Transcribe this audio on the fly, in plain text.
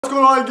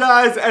going on,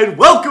 guys, and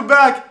welcome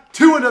back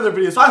to another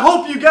video. So I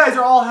hope you guys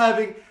are all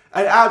having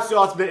an absolutely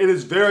awesome day. It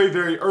is very,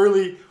 very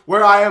early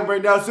where I am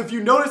right now. So if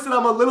you notice that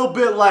I'm a little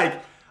bit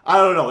like, I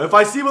don't know, if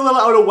I seem a little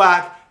out of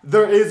whack,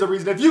 there is a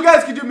reason. If you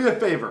guys could do me a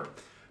favor,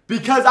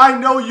 because I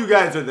know you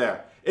guys are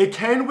there,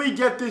 can we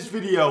get this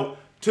video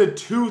to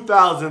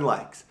 2,000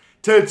 likes?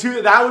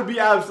 That would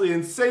be absolutely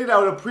insane. I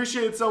would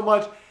appreciate it so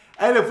much.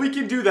 And if we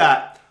can do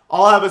that,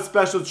 I'll have a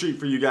special treat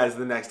for you guys in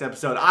the next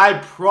episode. I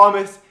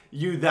promise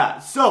you that.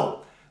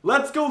 So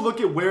let's go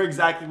look at where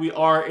exactly we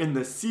are in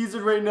the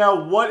season right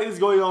now. What is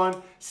going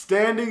on?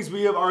 Standings,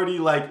 we have already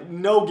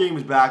no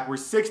games back. We're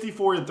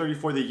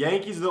 64-34. The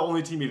Yankees are the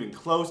only team even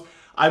close.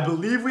 I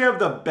believe we have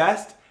the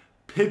best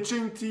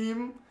pitching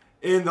team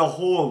in the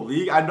whole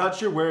league. I'm not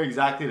sure where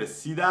exactly to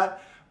see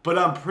that, but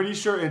I'm pretty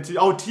sure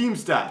team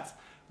stats.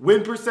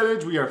 Win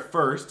percentage, we are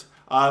first.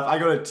 If I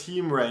go to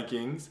team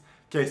rankings,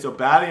 okay, so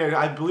batting,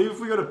 I believe if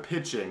we go to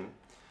pitching,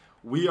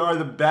 we are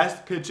the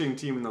best pitching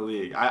team in the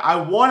league. I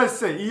want to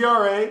say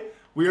ERA,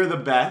 we are the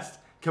best.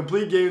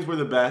 Complete games, we're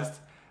the best.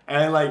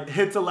 And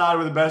hits allowed,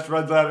 we're the best.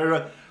 Runs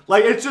allowed,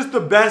 it's just the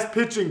best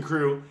pitching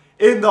crew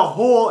in the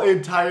whole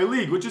entire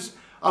league, which is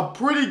a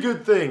pretty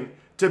good thing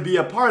to be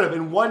a part of.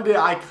 And one day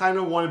I kind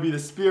of want to be the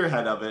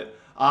spearhead of it.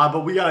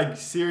 But we got a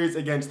series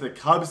against the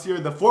Cubs here.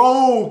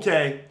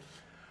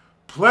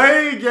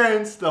 Play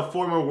against the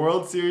former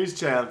World Series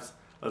champs.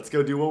 Let's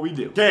go do what we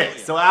do. Okay,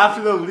 so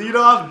after the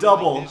leadoff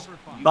double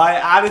by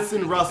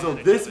Addison Russell,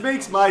 this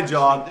makes my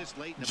job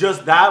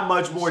just that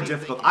much more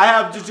difficult. I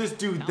have to just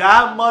do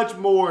that much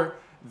more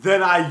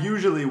than I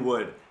usually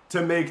would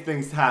to make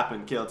things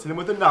happen. Okay, let's hit him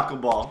with a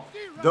knuckleball.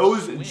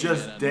 Those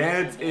just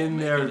dance in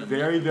there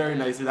very, very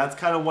nicely. That's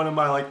kind of one of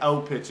my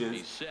out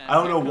pitches. I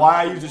don't know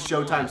why I use the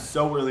showtime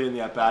so early in the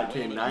at-bat.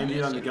 Okay,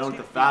 90 on the go with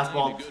the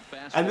fastball.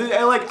 And then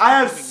I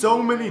have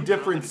so many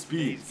different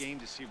speeds.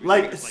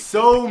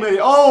 So many.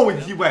 Oh,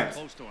 he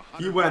went.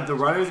 He went. The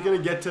runner's going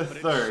to get to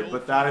third,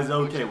 but that is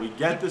okay. We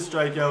get the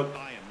strikeout.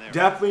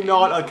 Definitely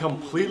not a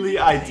completely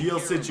ideal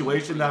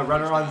situation. That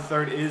runner on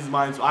third is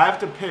mine, so I have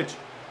to pitch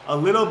a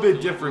little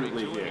bit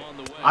differently here.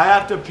 I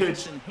have to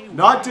pitch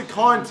not to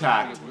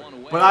contact,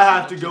 but I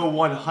have to go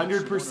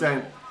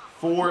 100%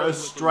 for a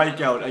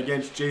strikeout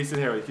against Jason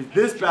Harry. Because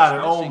this batter,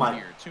 oh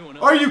my,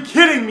 are you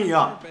kidding me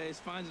up?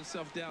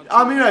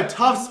 I'm in a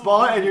tough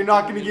spot and you're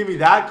not going to give me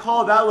that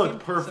call? That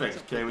looked perfect.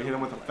 Okay, we hit him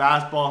with a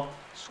fastball.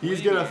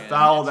 He's going to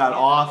foul that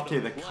off. Okay,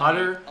 the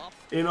cutter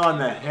in on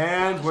the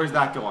hand. Where's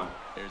that going?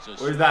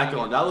 Where's that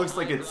going? That looks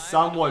like it's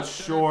somewhat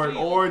short.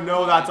 Or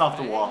no, that's off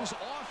the wall.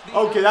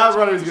 Okay, that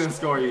runner is going to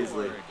score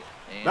easily.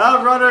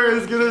 That runner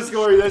is going to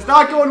score easily. It's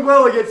not going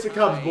well against the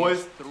Cubs,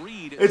 boys.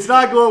 It's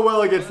not going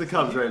well against the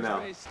Cubs right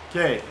now.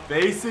 Okay,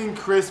 facing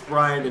Chris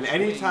Bryant, and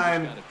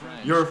anytime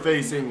you're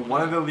facing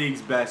one of the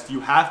league's best, you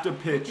have to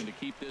pitch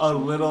a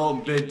little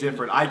bit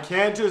different. I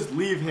can't just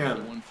leave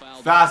him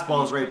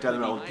fastballs right down the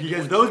middle,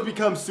 because those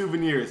become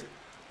souvenirs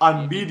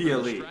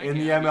immediately in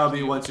the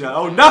MLB once you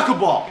oh,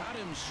 knuckleball!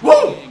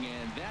 Woo!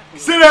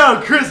 Sit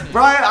down, Chris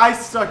Bryant. I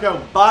stuck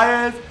out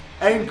Baez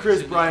and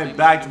Chris Bryant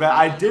back-to-back.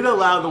 I did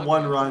allow the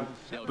one run,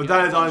 but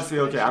that is honestly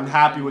okay. I'm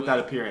happy with that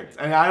appearance.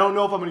 And I don't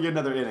know if I'm going to get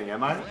another inning,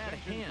 am I?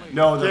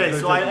 No. Okay,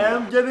 so I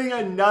am getting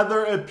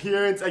another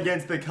appearance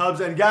against the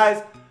Cubs. And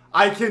guys,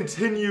 I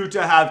continue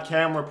to have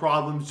camera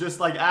problems, just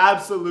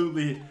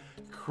absolutely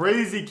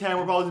crazy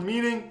camera problems,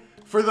 meaning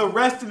for the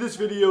rest of this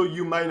video,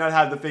 you might not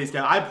have the face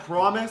cam. I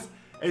promise,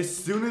 as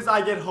soon as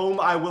I get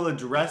home, I will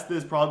address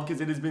this problem because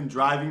it has been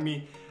driving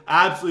me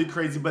absolutely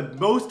crazy.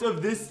 But most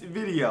of this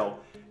video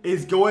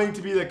is going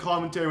to be the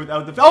commentary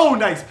without the... Oh,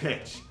 nice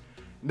pitch.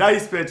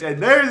 Nice pitch.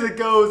 And there it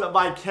goes.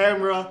 My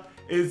camera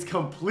is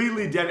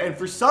completely dead. And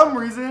for some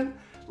reason,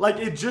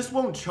 it just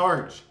won't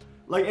charge.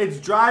 It's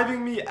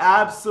driving me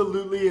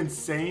absolutely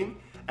insane.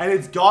 And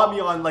it's got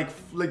me on,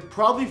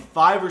 probably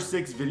 5 or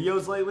 6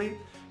 videos lately.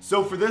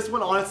 So for this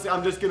one, honestly,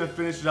 I'm just going to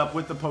finish it up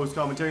with the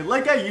post-commentary.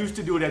 Like I used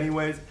to do it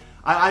anyways.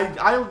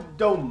 I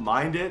don't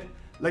mind it.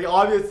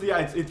 Obviously,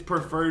 it's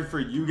preferred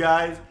for you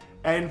guys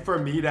and for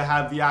me to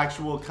have the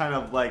actual kind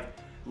of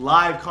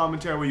live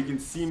commentary where you can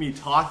see me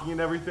talking and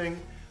everything.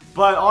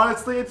 But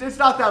honestly, it's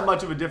not that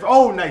much of a difference.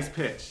 Oh, nice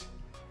pitch.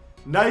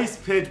 Nice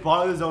pitch.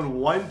 Bottom of the zone.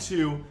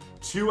 1-2.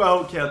 2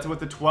 out. Okay, let's with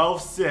the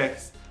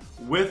 12-6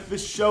 with the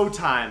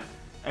showtime.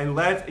 And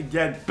let's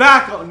get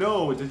back. Oh,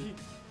 no. Did he?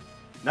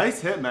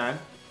 Nice hit, man.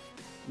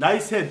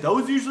 Nice hit.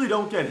 Those usually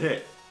don't get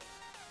hit.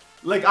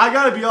 I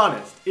gotta be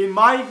honest. In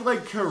my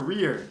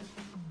career,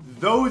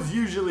 those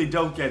usually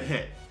don't get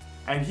hit.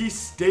 And he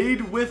stayed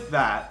with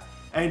that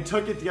and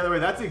took it the other way.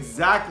 That's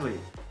exactly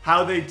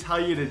how they tell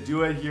you to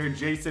do it here.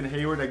 Jason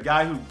Hayward, a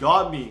guy who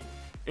got me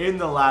in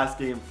the last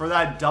game for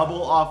that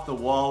double off the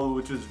wall,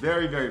 which was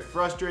very, very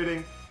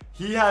frustrating.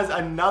 He has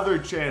another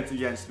chance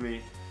against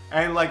me.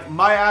 And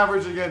my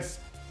average against,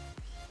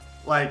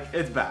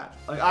 it's bad.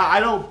 I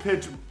don't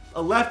pitch.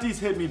 Lefties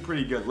hit me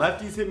pretty good.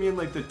 Lefties hit me in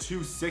the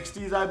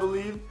 260s, I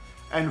believe.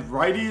 And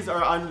righties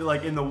are under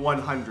in the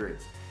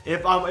 100s.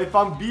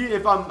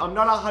 I'm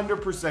not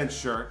 100%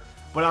 sure,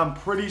 but I'm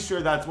pretty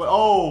sure that's what.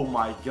 Oh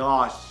my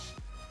gosh.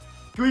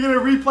 Can we get a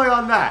replay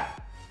on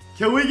that?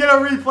 Can we get a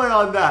replay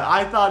on that?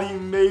 I thought he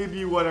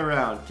maybe went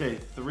around. Okay,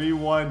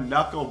 3-1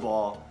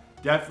 knuckleball.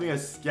 Definitely a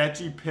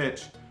sketchy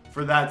pitch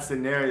for that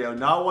scenario.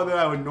 Not one that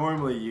I would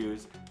normally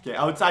use. Okay,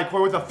 outside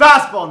corner with a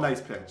fastball.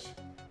 Nice pitch.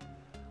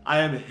 I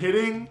am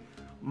hitting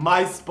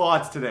my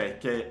spots today.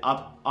 Okay,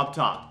 up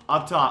top.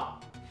 Up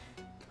top.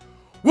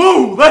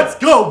 Woo! Let's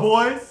go,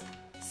 boys!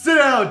 Sit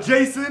down,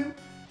 Jason.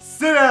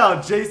 Sit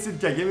down, Jason.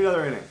 Okay, give me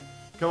another inning.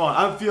 Come on,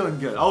 I'm feeling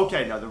good.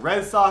 Okay, now the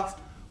Red Sox,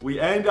 we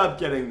end up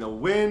getting the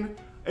win.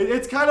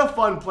 It's kind of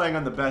fun playing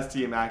on the best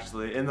team,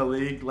 actually, in the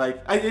league.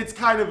 Like, it's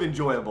kind of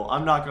enjoyable.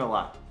 I'm not going to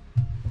lie.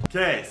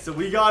 Okay, so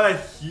we got a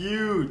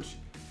huge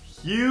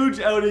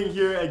outing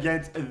here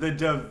against the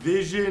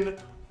division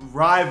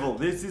rival.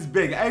 This is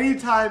big.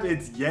 Anytime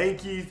it's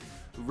Yankees,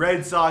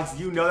 Red Sox,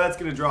 you know that's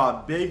going to draw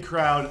a big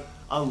crowd.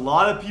 A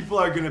lot of people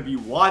are going to be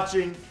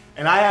watching,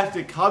 and I have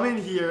to come in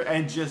here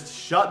and just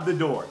shut the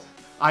door.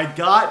 I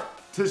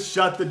got to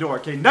shut the door.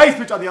 Okay, nice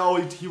pitch on the...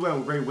 Oh, he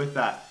went right with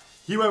that.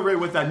 He went right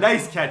with that.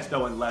 Nice catch,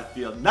 though, in left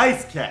field.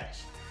 Nice catch.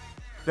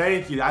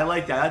 Thank you. I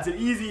like that. That's an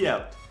easy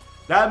out.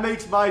 That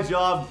makes my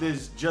job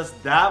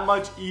just that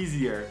much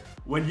easier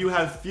when you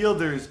have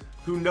fielders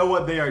who know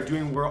what they are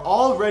doing. We're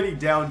already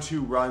down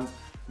 2 runs.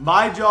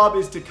 My job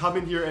is to come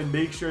in here and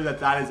make sure that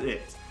that is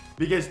it.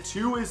 Because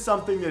 2 is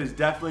something that is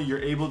definitely you're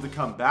able to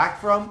come back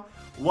from.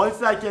 Once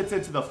that gets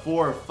into the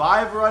 4 or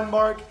 5 run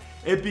mark,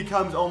 it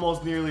becomes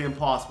almost nearly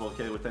impossible.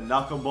 Okay, with the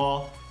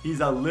knuckleball,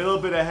 he's a little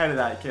bit ahead of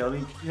that. Okay, let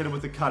me hit him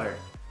with the cutter.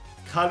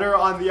 Cutter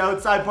on the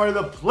outside part of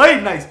the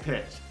plate. Nice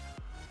pitch.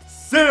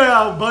 Sit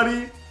down,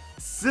 buddy.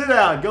 Sit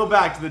down. Go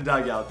back to the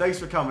dugout. Thanks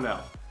for coming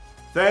out.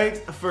 Thanks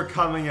for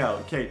coming out.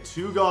 Okay,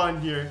 2 gone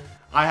here.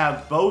 I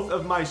have both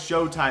of my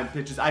Showtime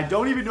pitches. I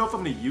don't even know if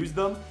I'm going to use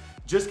them,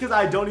 just because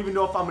I don't even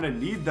know if I'm going to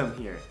need them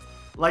here.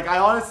 Like, I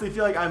honestly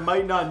feel like I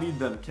might not need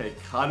them. Okay,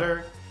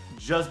 cutter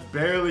just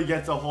barely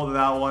gets a hold of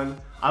that one.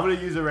 I'm going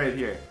to use it right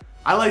here.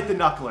 I like the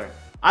knuckler.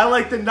 I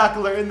like the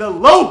knuckler in the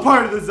low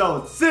part of the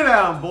zone. Sit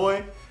down,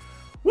 boy.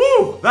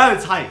 Woo! That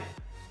is hype.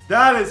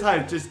 That is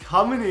hype. Just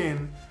coming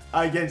in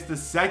against the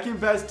second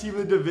best team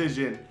in the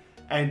division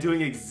and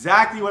doing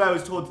exactly what I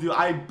was told to do.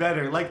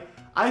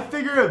 I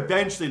figure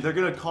eventually they're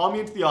going to call me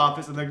into the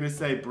office and they're going to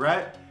say,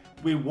 Brett,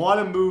 we want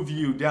to move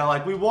you down.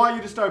 Like, we want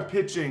you to start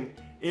pitching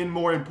in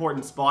more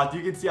important spots.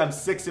 You can see I'm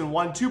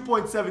 6-1,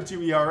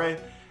 2.72 ERA,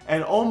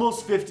 and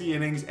almost 50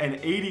 innings and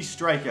 80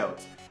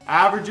 strikeouts.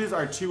 Averages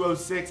are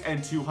 206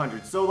 and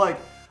 200. So, like,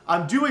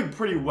 I'm doing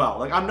pretty well.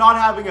 Like, I'm not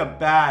having a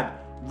bad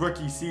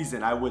rookie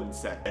season, I wouldn't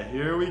say.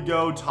 Here we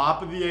go,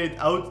 top of the 8th,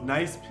 out.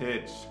 Nice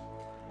pitch.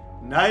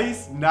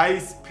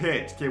 Nice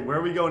pitch. Okay,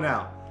 where we go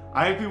now?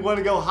 I think we want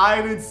to go high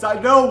and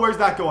inside. No, where's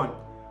that going?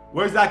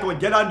 Where's that going?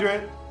 Get under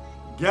it.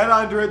 Get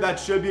under it. That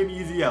should be an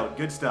easy out.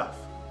 Good stuff.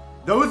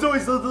 Those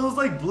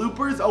like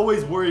bloopers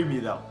always worry me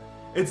though.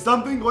 It's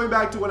something going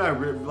back to when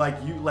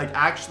I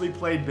actually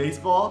played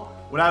baseball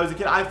when I was a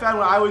kid. I found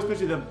when I was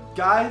pitching the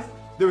guys,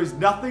 there was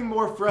nothing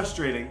more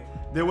frustrating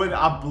than when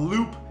a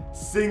bloop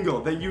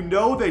single that you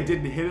know they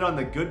didn't hit it on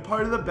the good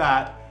part of the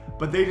bat,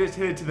 but they just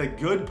hit it to the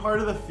good part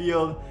of the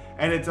field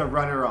and it's a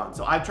runner on.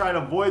 So I try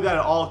to avoid that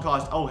at all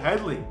costs. Oh,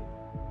 Headley.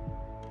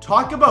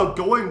 Talk about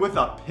going with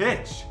a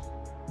pitch.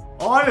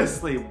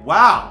 Honestly,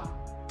 wow.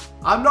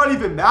 I'm not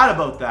even mad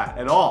about that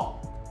at all.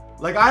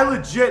 Like, I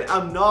legit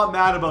am not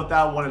mad about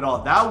that one at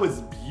all. That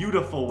was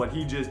beautiful what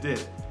he just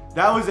did.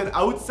 That was an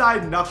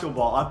outside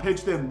knuckleball, a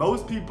pitch that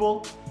most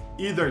people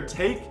either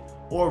take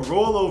or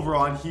roll over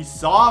on. He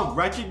saw,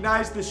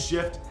 recognized the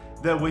shift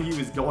that what he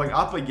was going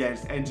up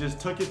against and just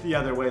took it the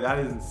other way. That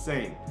is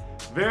insane.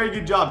 Very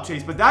good job,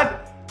 Chase. But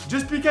that,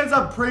 just because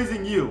I'm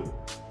praising you,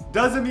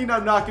 doesn't mean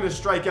I'm not going to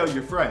strike out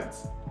your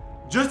friends.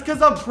 Just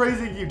because I'm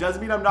praising you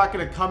doesn't mean I'm not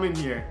going to come in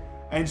here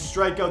and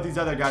strike out these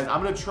other guys.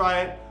 I'm going to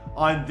try it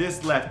on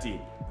this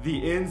lefty.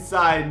 The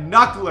inside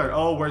knuckler.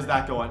 Oh, where's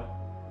that going?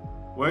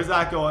 Where's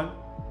that going?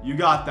 You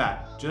got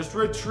that. Just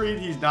retreat.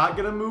 He's not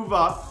going to move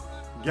up.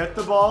 Get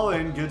the ball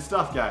in. Good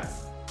stuff,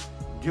 guys.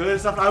 Good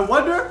stuff. I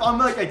wonder if I'm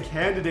like a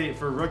candidate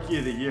for Rookie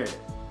of the Year.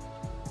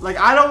 Like,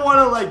 I don't want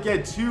to like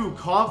get too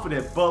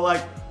confident, but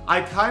like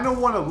I kind of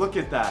want to look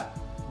at that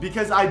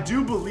because I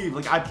do believe,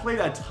 like, I played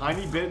a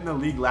tiny bit in the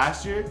league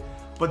last year,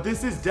 but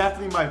this is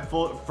definitely my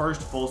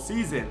first full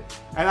season,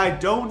 and I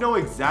don't know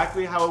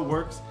exactly how it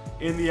works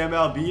in the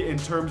MLB in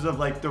terms of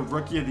like the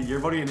Rookie of the Year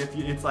voting and if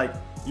it's like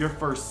your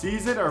first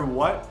season or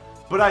what.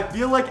 But I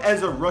feel like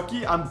as a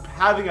rookie, I'm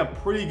having a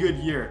pretty good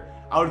year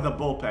out of the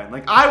bullpen.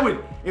 Like, I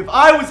would, if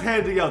I was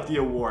handing out the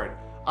award,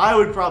 I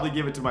would probably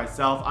give it to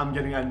myself. I'm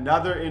getting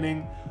another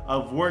inning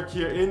of work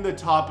here in the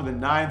top of the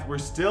 9th. We're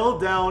still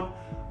down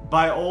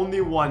by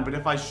only 1, but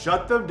if I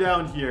shut them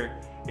down here,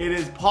 it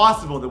is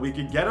possible that we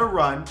could get a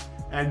run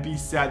and be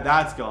set.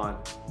 That's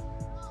gone.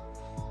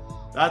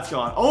 That's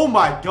gone. Oh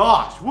my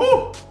gosh.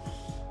 Woo!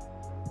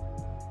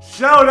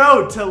 Shout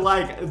out to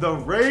like the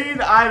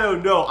rain. I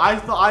don't know.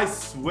 I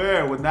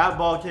swear when that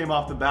ball came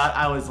off the bat,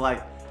 I was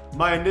like,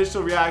 my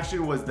initial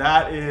reaction was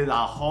that is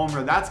a home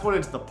run. That's going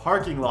into the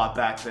parking lot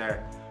back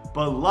there.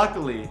 But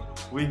luckily,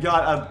 We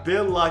got a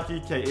bit lucky.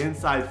 Okay,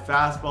 inside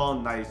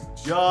fastball. Nice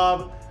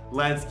job.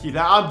 Let's keep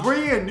that. I'm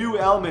bringing a new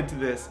element to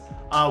this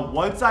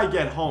once I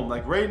get home.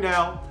 Like right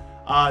now,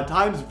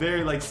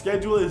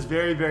 schedule is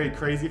very, very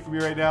crazy for me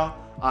right now.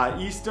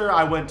 Easter,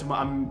 I went to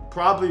I'm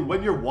probably,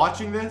 when you're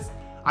watching this,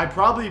 I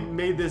probably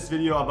made this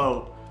video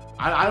about,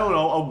 I don't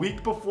know, a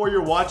week before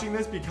you're watching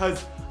this,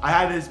 because I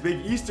had this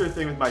big Easter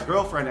thing with my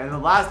girlfriend, and the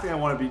last thing I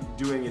want to be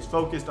doing is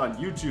focused on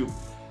YouTube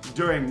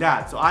during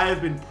that. So I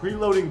have been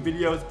preloading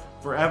videos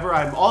forever.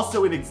 I'm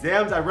also in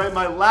exams. I write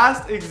my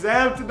last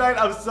exam tonight.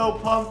 I'm so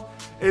pumped.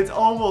 It's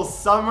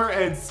almost summer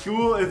and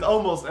school is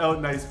almost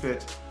out. Nice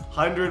pitch.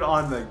 100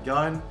 on the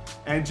gun.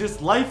 And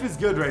just life is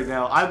good right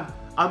now.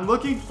 I'm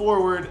looking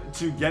forward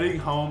to getting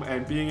home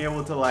and being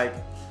able to like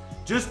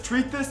just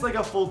treat this like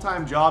a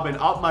full-time job and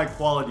up my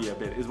quality a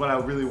bit is what I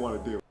really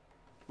want to do.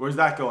 Where's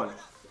that going?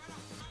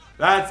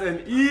 That's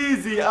an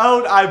easy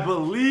out, I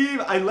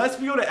believe, unless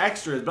we go to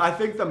extras. But I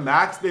think the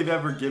max they've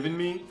ever given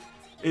me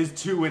is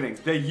 2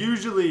 innings. They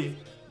usually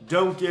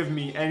don't give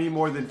me any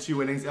more than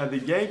 2 innings, and the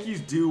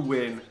Yankees do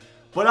win.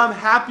 But I'm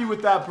happy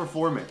with that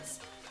performance.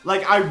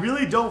 Like, I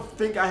really don't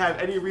think I have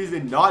any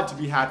reason not to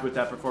be happy with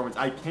that performance.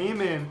 I came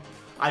in,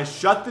 I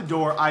shut the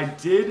door, I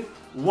did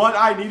what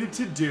I needed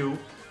to do,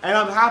 and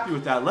I'm happy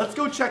with that. Let's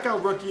go check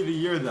out Rookie of the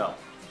Year, though.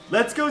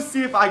 Let's go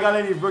see if I got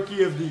any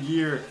Rookie of the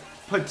Year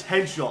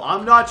potential.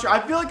 I'm not sure. I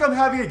feel like I'm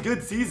having a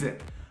good season.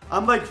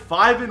 I'm like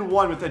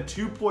 5-1 with a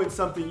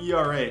 2-point-something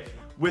ERA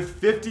with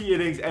 50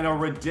 innings and a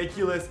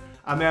ridiculous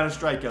amount of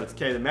strikeouts.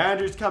 Okay, the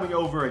manager's coming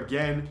over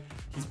again.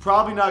 He's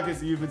probably not going to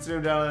see you. But sit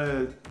him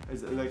down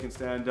as I can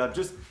stand up.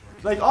 Just,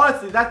 like,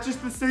 honestly, that's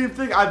just the same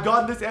thing. I've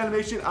gotten this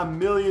animation a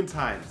million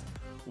times.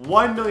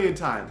 1 million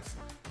times.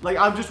 Like,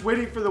 I'm just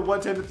waiting for the one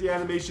time that the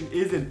animation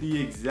isn't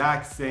the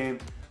exact same.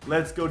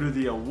 Let's go to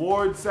the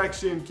award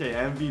section. Okay,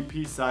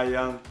 MVP, Cy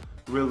Young,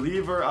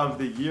 Reliever of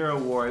the Year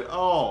award.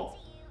 Oh,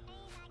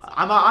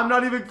 I'm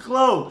not even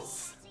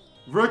close.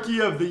 Rookie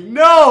of the...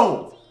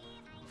 No!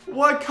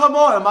 What? Come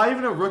on. Am I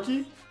even a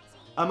rookie?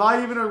 Am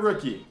I even a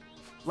rookie?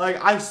 Like,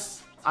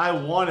 I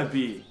want to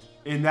be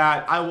in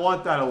that. I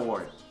want that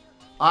award.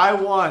 I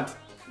want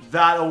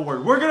that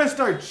award. We're going to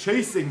start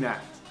chasing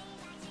that.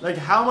 Like,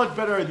 how much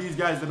better are these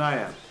guys than I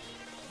am?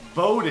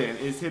 Bowden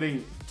is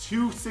hitting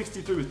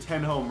 263 with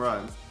 10 home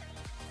runs.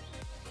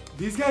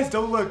 These guys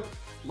don't look...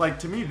 Like,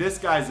 to me, this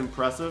guy's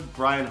impressive.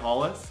 Brian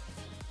Hollis.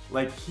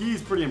 Like,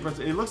 he's pretty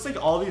impressive. It looks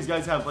like all these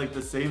guys have, like,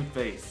 the same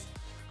face.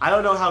 I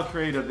don't know how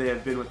creative they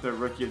have been with their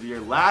Rookie of the Year.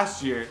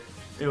 Last year,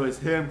 it was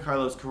him.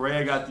 Carlos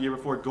Correa got the year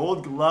before.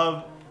 Gold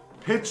Glove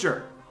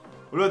pitcher.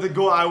 What about the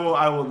gold? I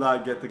will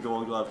not get the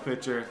Gold Glove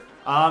pitcher.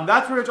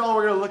 That's pretty much all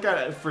we're going to look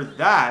at for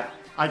that.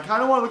 I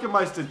kind of want to look at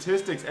my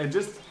statistics and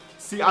just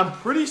see. I'm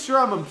pretty sure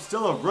I'm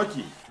still a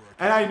rookie.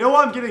 And I know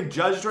I'm getting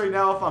judged right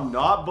now if I'm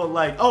not. But,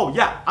 like, oh,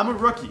 yeah, I'm a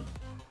rookie.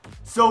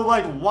 So,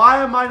 like,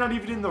 why am I not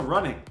even in the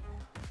running?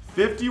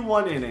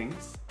 51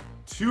 innings,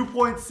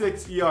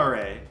 2.6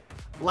 ERA.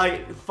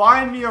 Like,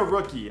 find me a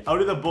rookie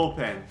out of the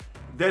bullpen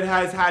that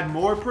has had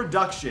more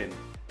production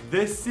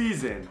this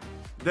season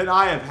than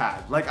I have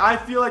had. Like, I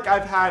feel like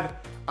I've had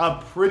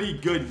a pretty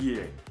good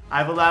year.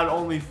 I've allowed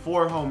only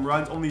 4 home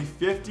runs, only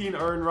 15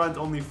 earned runs,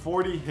 only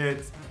 40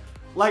 hits.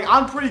 Like,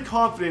 I'm pretty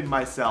confident in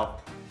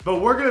myself.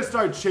 But we're going to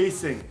start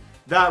chasing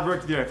that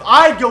Rookie of the Year. If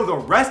I go the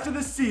rest of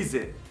the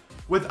season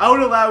without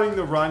allowing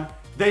the run,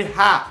 they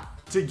have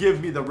to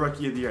give me the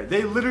Rookie of the Year.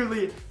 They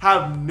literally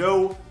have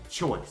no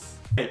choice.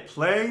 Okay,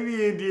 playing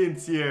the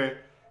Indians here,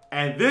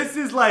 and this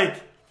is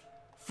like,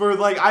 for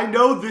like, I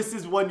know this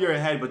is 1 year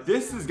ahead, but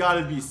this has got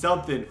to be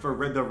something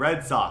for the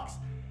Red Sox.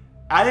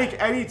 I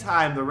think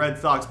anytime the Red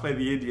Sox play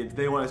the Indians,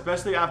 they win,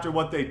 especially after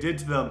what they did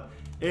to them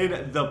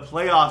in the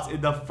playoffs in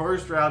the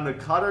first round. The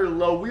cutter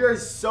low. We are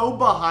so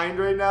behind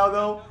right now,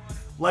 though.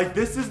 Like,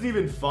 this isn't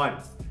even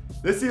fun.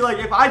 This is like,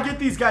 if I get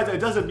these guys, it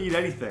doesn't mean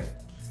anything.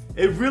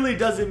 It really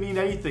doesn't mean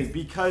anything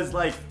because,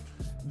 like,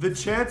 the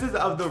chances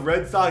of the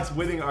Red Sox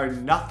winning are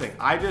nothing.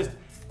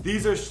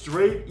 These are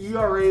straight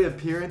ERA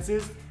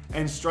appearances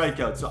and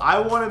strikeouts. So I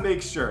want to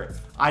make sure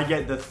I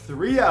get the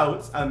 3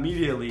 outs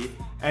immediately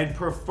and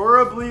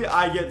preferably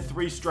I get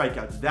 3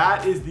 strikeouts.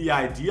 That is the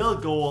ideal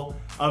goal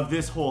of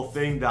this whole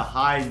thing, the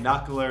high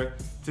knuckler,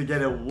 to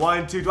get it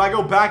 1-2. Do I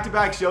go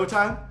back-to-back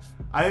Showtime?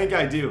 I think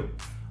I do.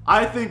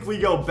 I think we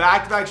go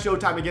back-to-back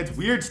Showtime against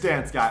Weird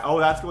Stance guy. Oh,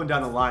 that's going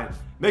down the line.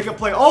 Make a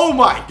play. Oh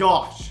my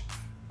gosh.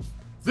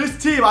 This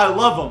team, I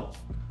love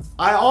them.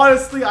 I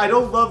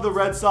don't love the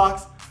Red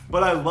Sox,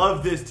 but I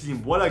love this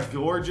team. What a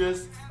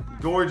gorgeous,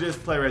 gorgeous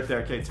play right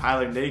there. Okay,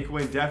 Tyler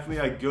Naquin, definitely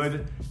a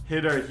good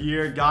hitter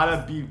here.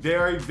 Gotta be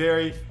very,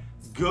 very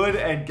good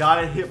and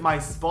gotta hit my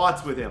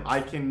spots with him. I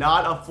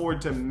cannot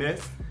afford to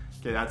miss.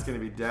 Okay, that's gonna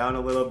be down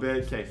a little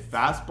bit. Okay,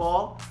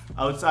 fastball,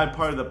 outside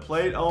part of the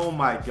plate. Oh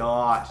my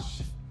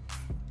gosh.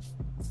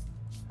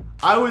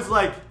 I was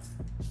like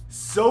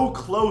so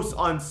close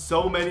on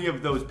so many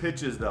of those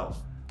pitches though.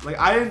 Like,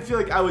 I didn't feel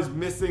like I was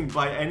missing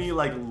by any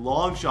like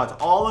long shots.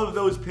 All of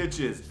those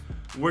pitches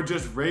were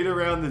just right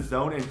around the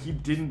zone and he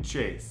didn't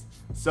chase.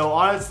 So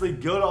honestly,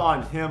 good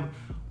on him.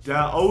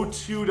 Down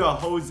 0-2 to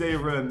Jose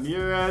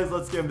Ramirez.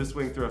 Let's get him to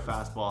swing through a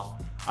fastball.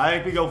 I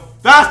think we go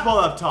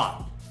fastball up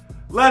top.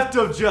 Left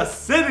him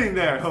just sitting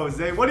there,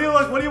 Jose. What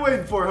are you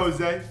waiting for,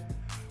 Jose?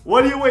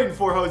 What are you waiting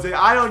for, Jose?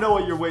 I don't know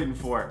what you're waiting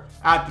for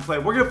at the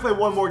plate. We're going to play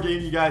one more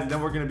game, you guys, and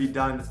then we're going to be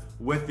done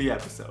with the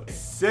episode.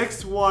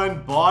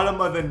 6-1,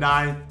 bottom of the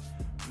 9th.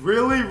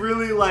 Really,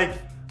 really, like,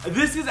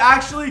 this is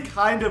actually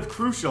kind of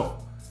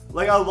crucial.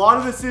 Like, a lot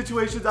of the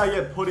situations I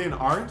get put in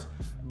aren't,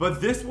 but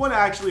this one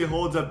actually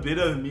holds a bit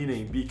of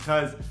meaning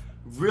because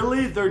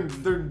really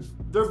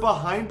they're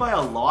behind by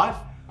a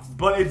lot,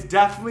 but it's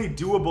definitely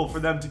doable for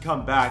them to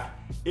come back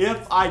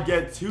if I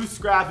get too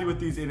scrappy with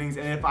these innings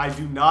and if I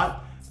do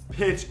not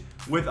pitch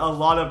with a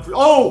lot of...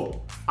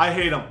 Oh! I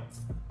hate him.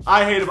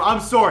 I hate him. I'm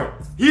sorry.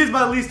 He is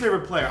my least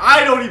favorite player.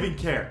 I don't even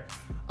care.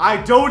 I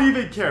don't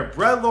even care.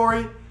 Brett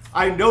Lawrie,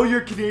 I know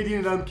you're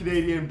Canadian and I'm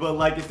Canadian, but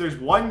like if there's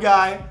one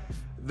guy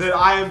that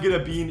I am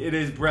gonna bean, it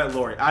is Brett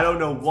Lawrie. I don't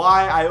know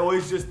why. I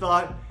always just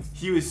thought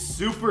he was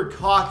super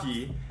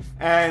cocky,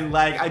 and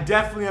like I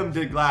definitely am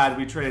glad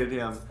we traded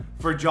him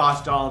for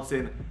Josh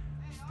Donaldson.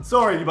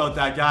 Sorry about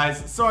that,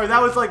 guys. Sorry,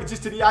 that was like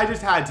I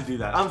just had to do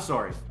that. I'm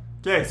sorry.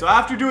 Okay, so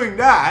after doing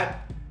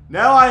that,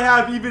 now I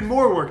have even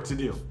more work to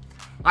do.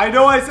 I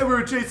know I said we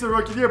were chasing the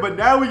rookie here, but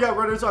now we got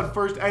runners on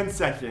first and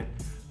second.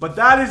 But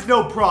that is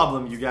no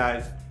problem, you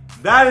guys.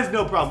 That is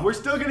no problem. We're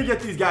still gonna get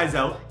these guys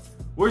out.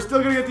 We're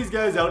still going to get these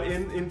guys out.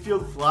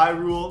 Infield fly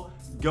rule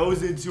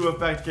goes into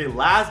effect. Okay,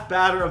 last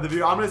batter of the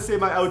video. I'm going to say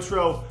my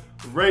outro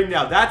right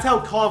now. That's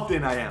how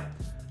confident I am.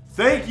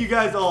 Thank you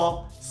guys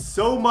all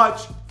so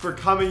much for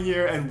coming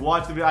here and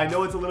watching the video. I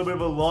know it's a little bit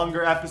of a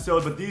longer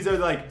episode, but these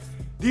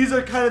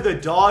are kind of the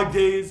dog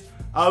days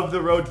of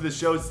the Road to the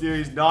Show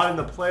series, not in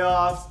the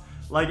playoffs.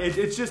 Like,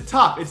 it's just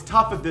tough. It's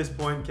tough at this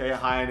point. Okay,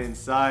 high and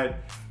inside.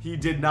 He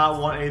did not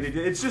want anything.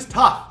 It's just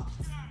tough.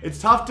 It's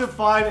tough to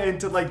find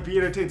and to like be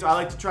entertained, so I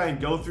like to try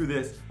and go through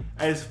this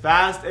as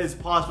fast as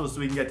possible so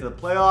we can get to the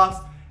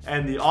playoffs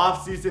and the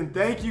off season.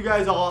 Thank you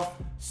guys all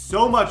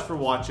so much for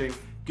watching.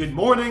 Good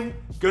morning,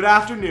 good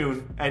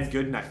afternoon, and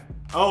good night.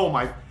 Oh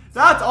my,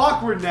 that's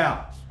awkward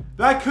now.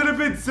 That could have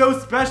been so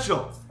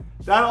special.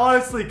 That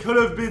honestly could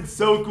have been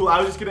so cool. I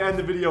was just gonna end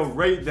the video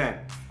right then.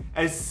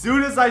 As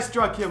soon as I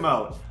struck him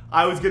out,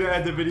 I was gonna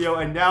end the video,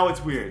 and now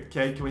it's weird.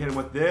 Okay, can we hit him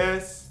with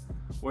this?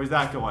 Where's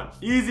that going?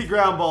 Easy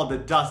ground ball to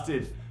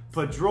Dustin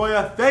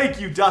Pedroia.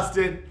 Thank you,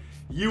 Dustin.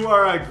 You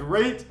are a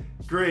great,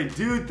 great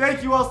dude.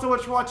 Thank you all so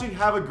much for watching.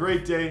 Have a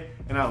great day,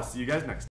 and I will see you guys next time.